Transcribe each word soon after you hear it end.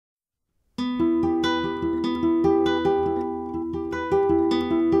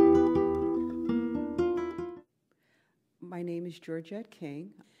My name is Georgette King.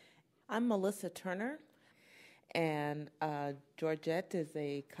 I'm Melissa Turner, and Georgette is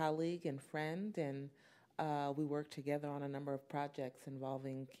a colleague and friend, and we work together on a number of projects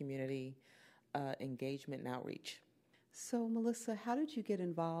involving community engagement and outreach. So, Melissa, how did you get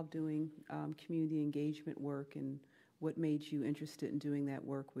involved doing community engagement work, and what made you interested in doing that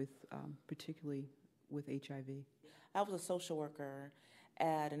work with, particularly with HIV? I was a social worker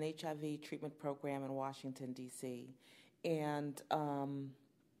at an HIV treatment program in Washington, D.C., and in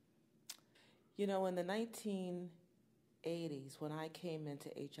the 1980s, when I came into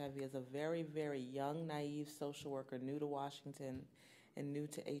HIV as a very, very young, naive social worker, new to Washington and new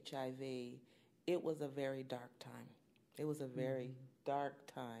to HIV, it was a very dark time. It was a very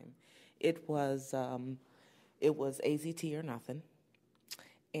dark time. It was AZT or nothing.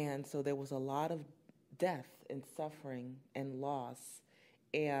 And so there was a lot of death and suffering and loss.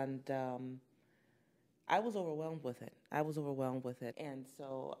 And I was overwhelmed with it. And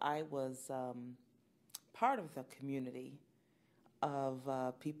so I was part of the community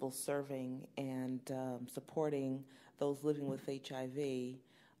of people serving and supporting those living with HIV,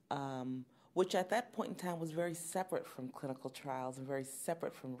 which at that point in time was very separate from clinical trials and very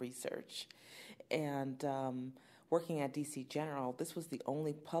separate from research. And working at DC General, this was the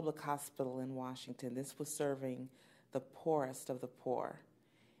only public hospital in Washington. This was serving the poorest of the poor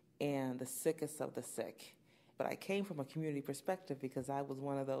and the sickest of the sick. But I came from a community perspective because I was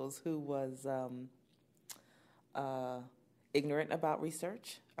one of those who was ignorant about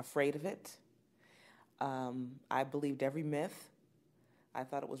research, afraid of it. I believed every myth. I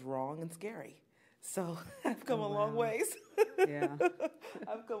thought it was wrong and scary. So I've come a long ways. Yeah.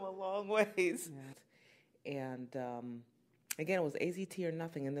 I've come a long ways. Yeah. And again, it was AZT or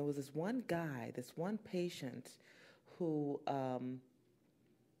nothing. And there was this one guy, this one patient who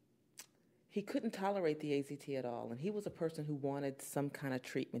he couldn't tolerate the AZT at all. And he was a person who wanted some kind of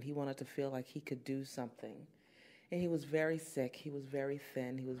treatment. He wanted to feel like he could do something. And he was very sick. He was very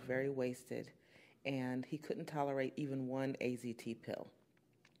thin. He was very wasted. And he couldn't tolerate even one AZT pill.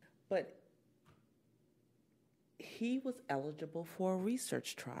 But he was eligible for a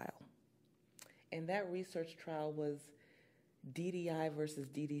research trial. And that research trial was DDI versus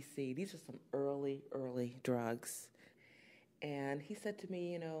DDC. These are some early drugs. And he said to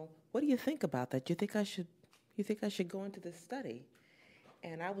me, what do you think about that? You think I should go into this study?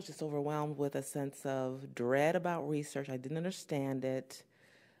 And I was just overwhelmed with a sense of dread about research. I didn't understand it.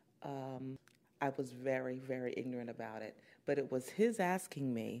 I was very, very ignorant about it. But it was his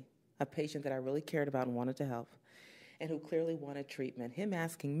asking me, a patient that I really cared about and wanted to help, and who clearly wanted treatment, him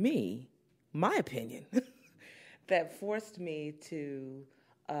asking me my opinion that forced me to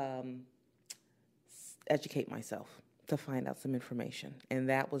educate myself, to find out some information. And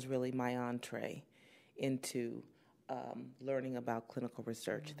that was really my entree into learning about clinical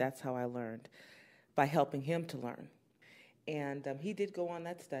research. Mm-hmm. That's how I learned, by helping him to learn. And he did go on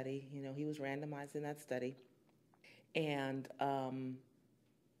that study. He was randomized in that study. And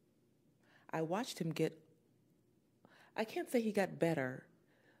I watched him I can't say he got better,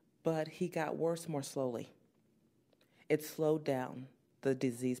 but he got worse more slowly. It slowed down the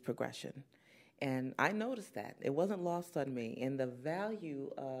disease progression. And I noticed that. It wasn't lost on me. And the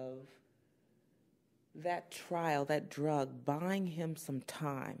value of that trial, that drug, buying him some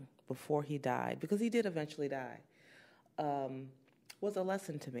time before he died, because he did eventually die, was a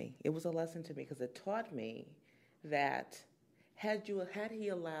lesson to me. It was a lesson to me because it taught me that had he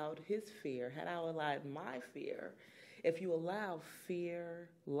allowed his fear, had I allowed my fear, if you allow fear,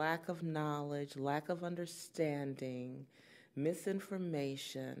 lack of knowledge, lack of understanding,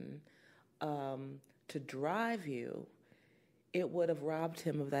 misinformation to drive you, it would have robbed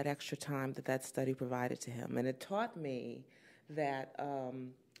him of that extra time that study provided to him. And it taught me that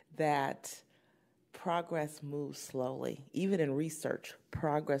progress moves slowly. Even in research,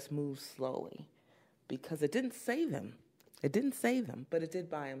 progress moves slowly because it didn't save him. It didn't save him, but it did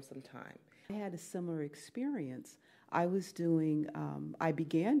buy him some time. I had a similar experience. I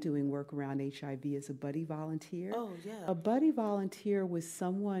began doing work around HIV as a buddy volunteer. Oh, yeah. A buddy volunteer was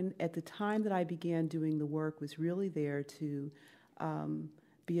someone, at the time that I began doing the work, was really there to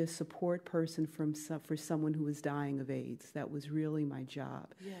be a support person for someone who was dying of AIDS. That was really my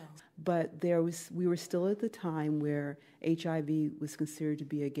job. Yeah. But we were still at the time where HIV was considered to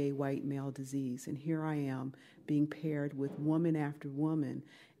be a gay white male disease. And here I am being paired with woman after woman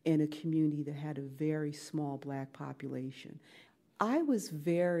in a community that had a very small Black population. I was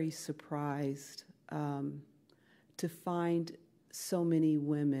very surprised to find so many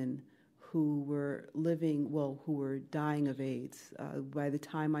women who were who were dying of AIDS. By the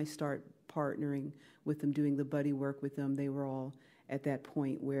time I start partnering with them, doing the buddy work with them, they were all at that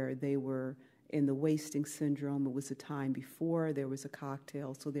point where they were in the wasting syndrome. It was a time before there was a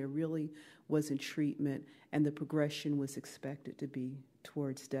cocktail, so there really wasn't treatment, and the progression was expected to be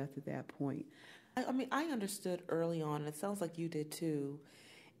towards death at that point. I mean, I understood early on, and it sounds like you did too,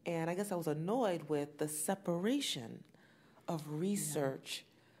 and I guess I was annoyed with the separation of research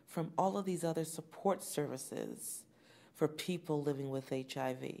from all of these other support services for people living with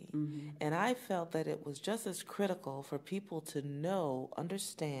HIV. Mm-hmm. And I felt that it was just as critical for people to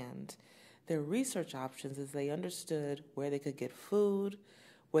understand their research options as they understood where they could get food,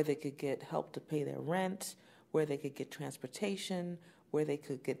 where they could get help to pay their rent, where they could get transportation, where they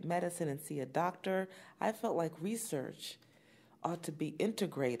could get medicine and see a doctor. I felt like research ought to be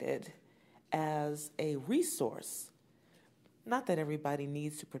integrated as a resource. Not that everybody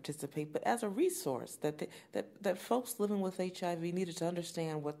needs to participate, but as a resource that folks living with HIV needed to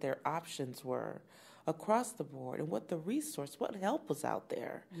understand what their options were across the board and what help was out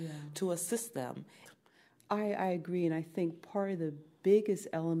there to assist them. I agree, and I think part of the biggest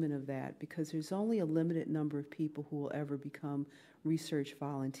element of that, because there's only a limited number of people who will ever become research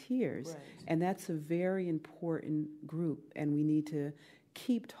volunteers, right. And that's a very important group, and we need to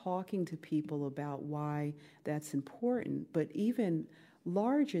keep talking to people about why that's important. But even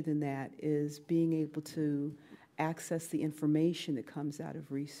larger than that is being able to access the information that comes out of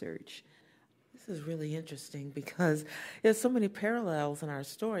research. This is really interesting because there's so many parallels in our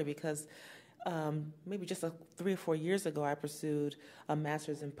story, because maybe just 3 or 4 years ago, I pursued a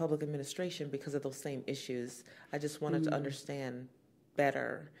master's in public administration because of those same issues. I just wanted to understand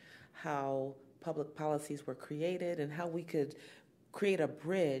better how public policies were created and how we could create a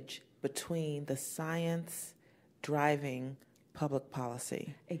bridge between the science driving public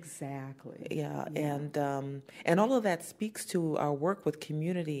policy. Exactly. Yeah. And all of that speaks to our work with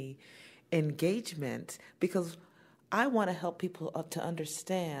community engagement, because I want to help people to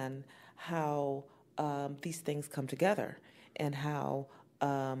understand how these things come together and how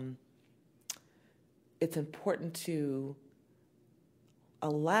it's important to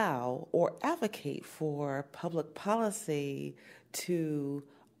allow or advocate for public policy to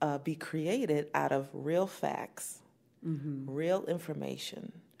be created out of real facts, real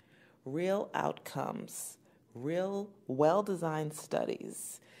information, real outcomes, real well-designed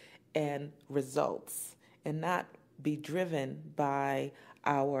studies and results, and not be driven by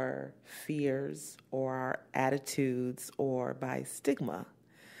our fears or our attitudes or by stigma.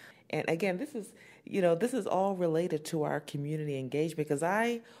 And again, this is all related to our community engagement, because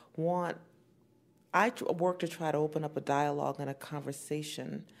I work to try to open up a dialogue and a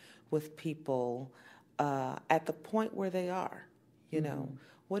conversation with people at the point where they are. You know,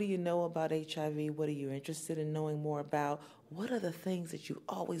 what do you know about HIV? What are you interested in knowing more about? What are the things that you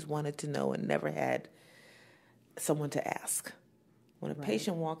always wanted to know and never had someone to ask? When a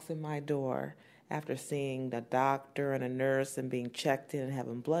patient walks in my door after seeing a doctor and a nurse and being checked in and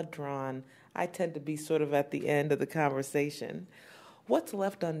having blood drawn, I tend to be sort of at the end of the conversation. What's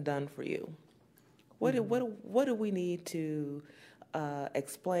left undone for you? What do we need to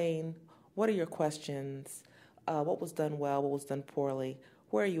explain? What are your questions? What was done well? What was done poorly?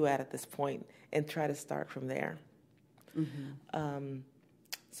 Where are you at this point? And try to start from there.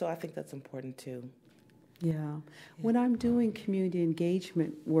 So I think that's important too. Yeah. When I'm doing community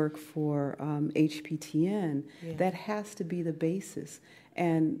engagement work for HPTN, that has to be the basis.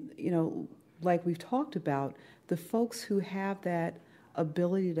 And, like we've talked about, the folks who have that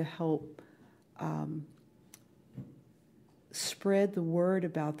ability to help spread the word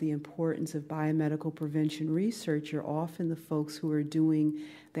about the importance of biomedical prevention research are often the folks who are doing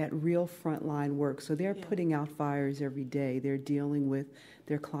that real frontline work. So they're putting out fires every day. They're dealing with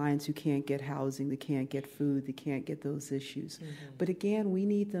their clients who can't get housing, they can't get food, they can't get those issues. But again, we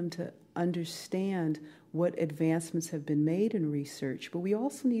need them to understand what advancements have been made in research, but we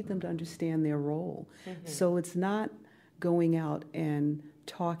also need them to understand their role. So it's not going out and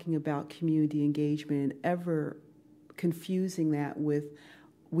talking about community engagement and ever confusing that with,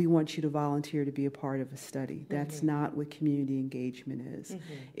 we want you to volunteer to be a part of a study. That's not what community engagement is.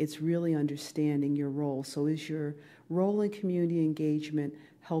 It's really understanding your role. So is your role in community engagement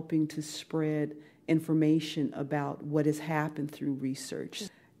helping to spread information about what has happened through research?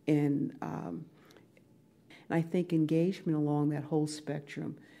 And I think engagement along that whole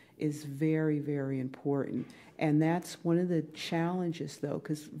spectrum is very, very important. And that's one of the challenges, though,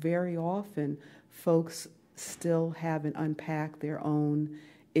 because very often folks still haven't unpacked their own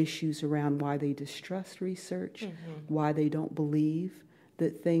issues around why they distrust research, why they don't believe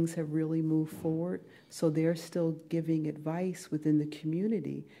that things have really moved forward. So they're still giving advice within the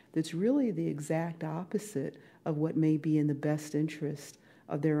community that's really the exact opposite of what may be in the best interest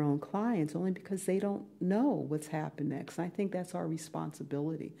of their own clients, only because they don't know what's happened next. And I think that's our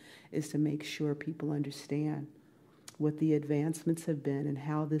responsibility, is to make sure people understand what the advancements have been and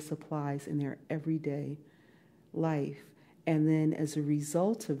how this applies in their everyday life. And then as a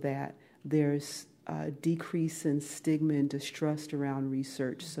result of that, there's a decrease in stigma and distrust around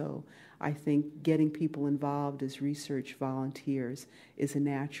research. So I think getting people involved as research volunteers is a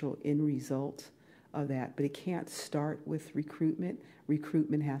natural end result of that. But it can't start with recruitment.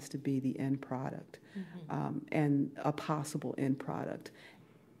 Recruitment has to be the end product, and a possible end product.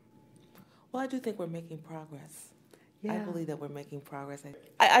 Well, I do think we're making progress. Yeah. I believe that we're making progress.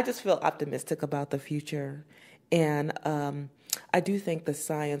 I just feel optimistic about the future. And I do think the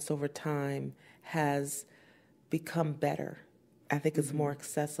science over time has become better. I think it's more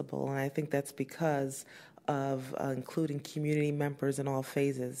accessible, and I think that's because of including community members in all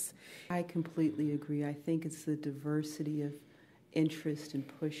phases. I completely agree. I think it's the diversity of interest in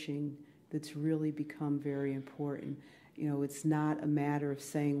pushing that's really become very important. You know, it's not a matter of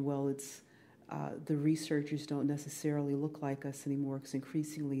saying, well, it's the researchers don't necessarily look like us anymore, because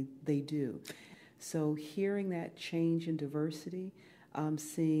increasingly they do. So hearing that change in diversity,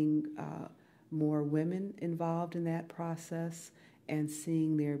 seeing more women involved in that process, and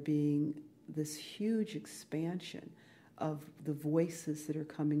seeing there being this huge expansion of the voices that are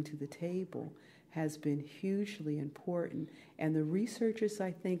coming to the table has been hugely important. And the researchers,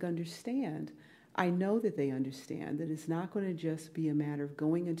 I think, understand, I know that they understand, that it's not going to just be a matter of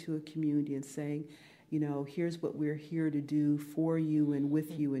going into a community and saying, you know, here's what we're here to do for you and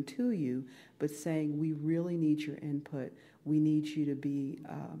with you and to you, but saying we really need your input. We need you to be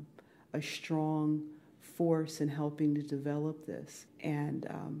a strong force in helping to develop this. And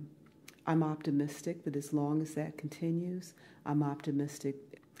I'm optimistic that as long as that continues, I'm optimistic.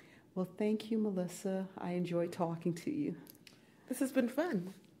 Well, thank you, Melissa. I enjoyed talking to you. This has been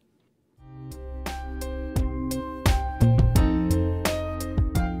fun.